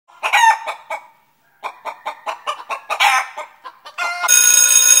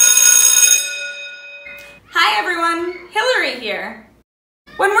here.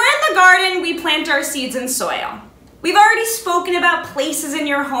 When we're in the garden, we plant our seeds in soil. We've already spoken about places in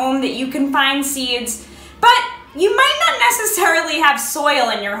your home that you can find seeds, but you might not necessarily have soil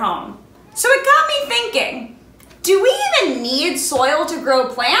in your home. So it got me thinking, do we even need soil to grow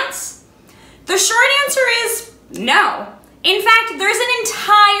plants? The short answer is no. In fact, there's an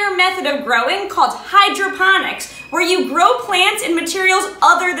entire method of growing called hydroponics, where you grow plants in materials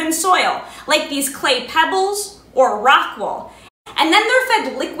other than soil, like these clay pebbles or rock wool, and then they're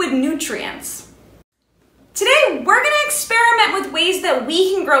fed liquid nutrients. Today, we're going to experiment with ways that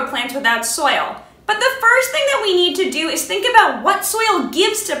we can grow plants without soil. But the first thing that we need to do is think about what soil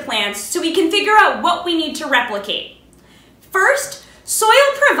gives to plants so we can figure out what we need to replicate. First, soil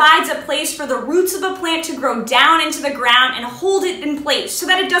provides a place for the roots of a plant to grow down into the ground and hold it in place so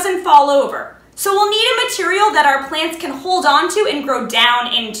that it doesn't fall over. So we'll need a material that our plants can hold onto and grow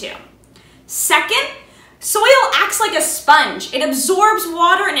down into. Second, soil acts like a sponge. It absorbs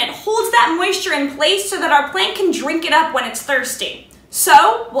water and it holds that moisture in place so that our plant can drink it up when it's thirsty.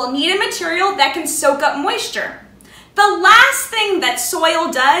 So we'll need a material that can soak up moisture. The last thing that soil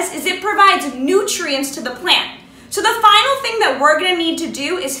does is it provides nutrients to the plant. So the final thing that we're going to need to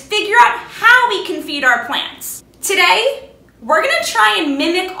do is figure out how we can feed our plants. Today, we're going to try and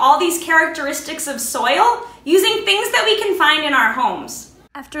mimic all these characteristics of soil using things that we can find in our homes.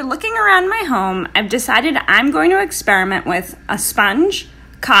 After looking around my home, I've decided I'm going to experiment with a sponge,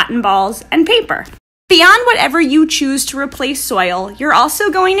 cotton balls, and paper. Beyond whatever you choose to replace soil, you're also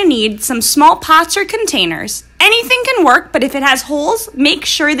going to need some small pots or containers. Anything can work, but if it has holes, make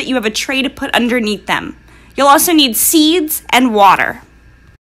sure that you have a tray to put underneath them. You'll also need seeds and water.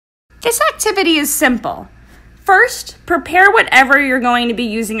 This activity is simple. First, prepare whatever you're going to be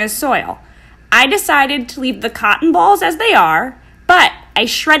using as soil. I decided to leave the cotton balls as they are, but I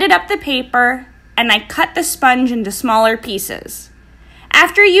shredded up the paper and I cut the sponge into smaller pieces.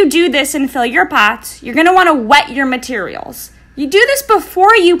 After you do this and fill your pots, you're going to want to wet your materials. You do this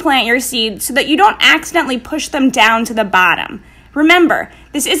before you plant your seeds so that you don't accidentally push them down to the bottom. Remember,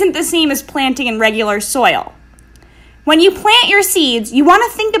 this isn't the same as planting in regular soil. When you plant your seeds, you want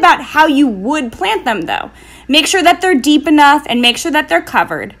to think about how you would plant them though. Make sure that they're deep enough and make sure that they're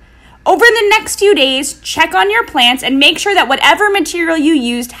covered. Over the next few days, check on your plants and make sure that whatever material you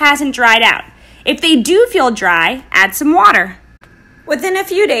used hasn't dried out. If they do feel dry, add some water. Within a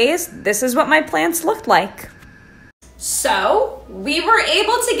few days, this is what my plants looked like. So, we were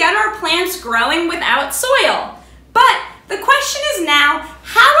able to get our plants growing without soil. But the question is now,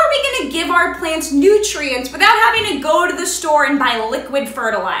 how are we going to give our plants nutrients without having to go to the store and buy liquid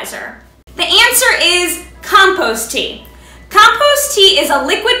fertilizer? The answer is compost tea. Compost tea is a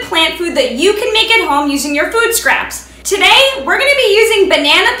liquid plant food that you can make at home using your food scraps. Today, we're going to be using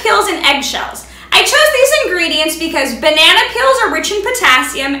banana peels and eggshells. I chose these ingredients because banana peels are rich in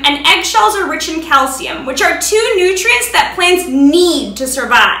potassium and eggshells are rich in calcium, which are two nutrients that plants need to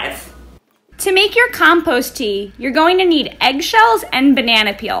survive. To make your compost tea, you're going to need eggshells and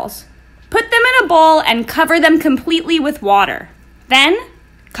banana peels. Put them in a bowl and cover them completely with water. Then,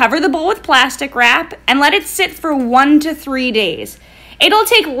 cover the bowl with plastic wrap and let it sit for 1 to 3 days. It'll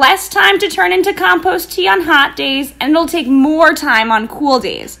take less time to turn into compost tea on hot days, and it'll take more time on cool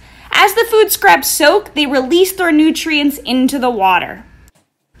days. As the food scraps soak, they release their nutrients into the water.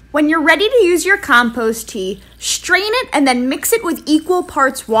 When you're ready to use your compost tea, strain it and then mix it with equal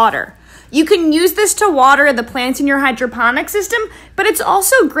parts water. You can use this to water the plants in your hydroponic system, but it's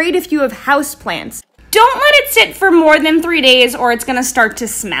also great if you have house plants. Don't let it sit for more than 3 days or it's going to start to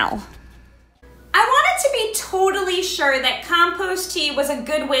smell. I wanted to be totally sure that compost tea was a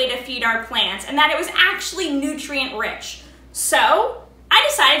good way to feed our plants and that it was actually nutrient rich. So, I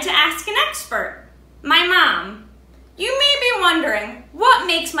decided to ask an expert, my mom. You may be wondering, what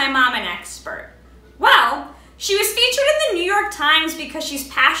makes my mom an expert? Well, she was featured in the New York Times because she's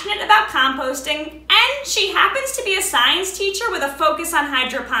passionate about composting and she happens to be a science teacher with a focus on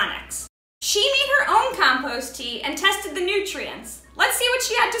hydroponics. She made her own compost tea and tested the nutrients. Let's see what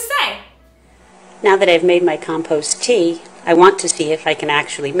she had to say. Now that I've made my compost tea, I want to see if I can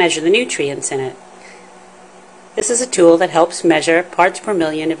actually measure the nutrients in it. This is a tool that helps measure parts per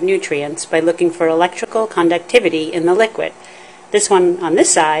million of nutrients by looking for electrical conductivity in the liquid. This one on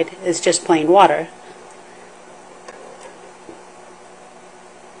this side is just plain water.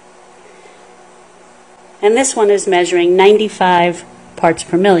 And this one is measuring 95 parts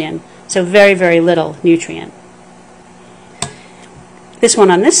per million, so very, very little nutrient. This one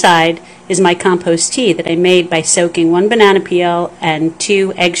on this side is my compost tea that I made by soaking 1 banana peel and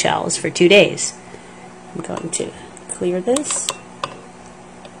 2 eggshells for 2 days. I'm going to clear this.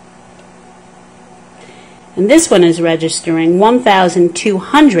 And this one is registering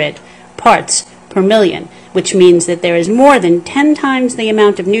 1,200 parts per million, which means that there is more than 10 times the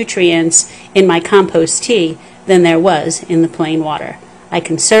amount of nutrients in my compost tea than there was in the plain water. I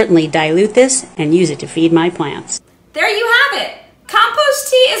can certainly dilute this and use it to feed my plants. There you have it. Compost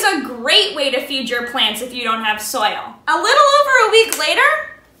tea is a great way to feed your plants if you don't have soil. A little over a week later,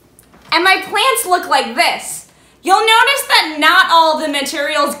 and my plants look like this. You'll notice that not all of the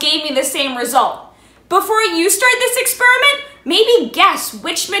materials gave me the same result. Before you start this experiment, maybe guess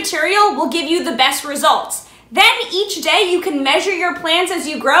which material will give you the best results. Then each day you can measure your plants as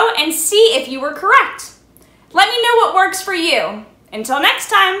you grow and see if you were correct. Let me know what works for you. Until next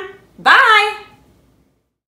time, bye!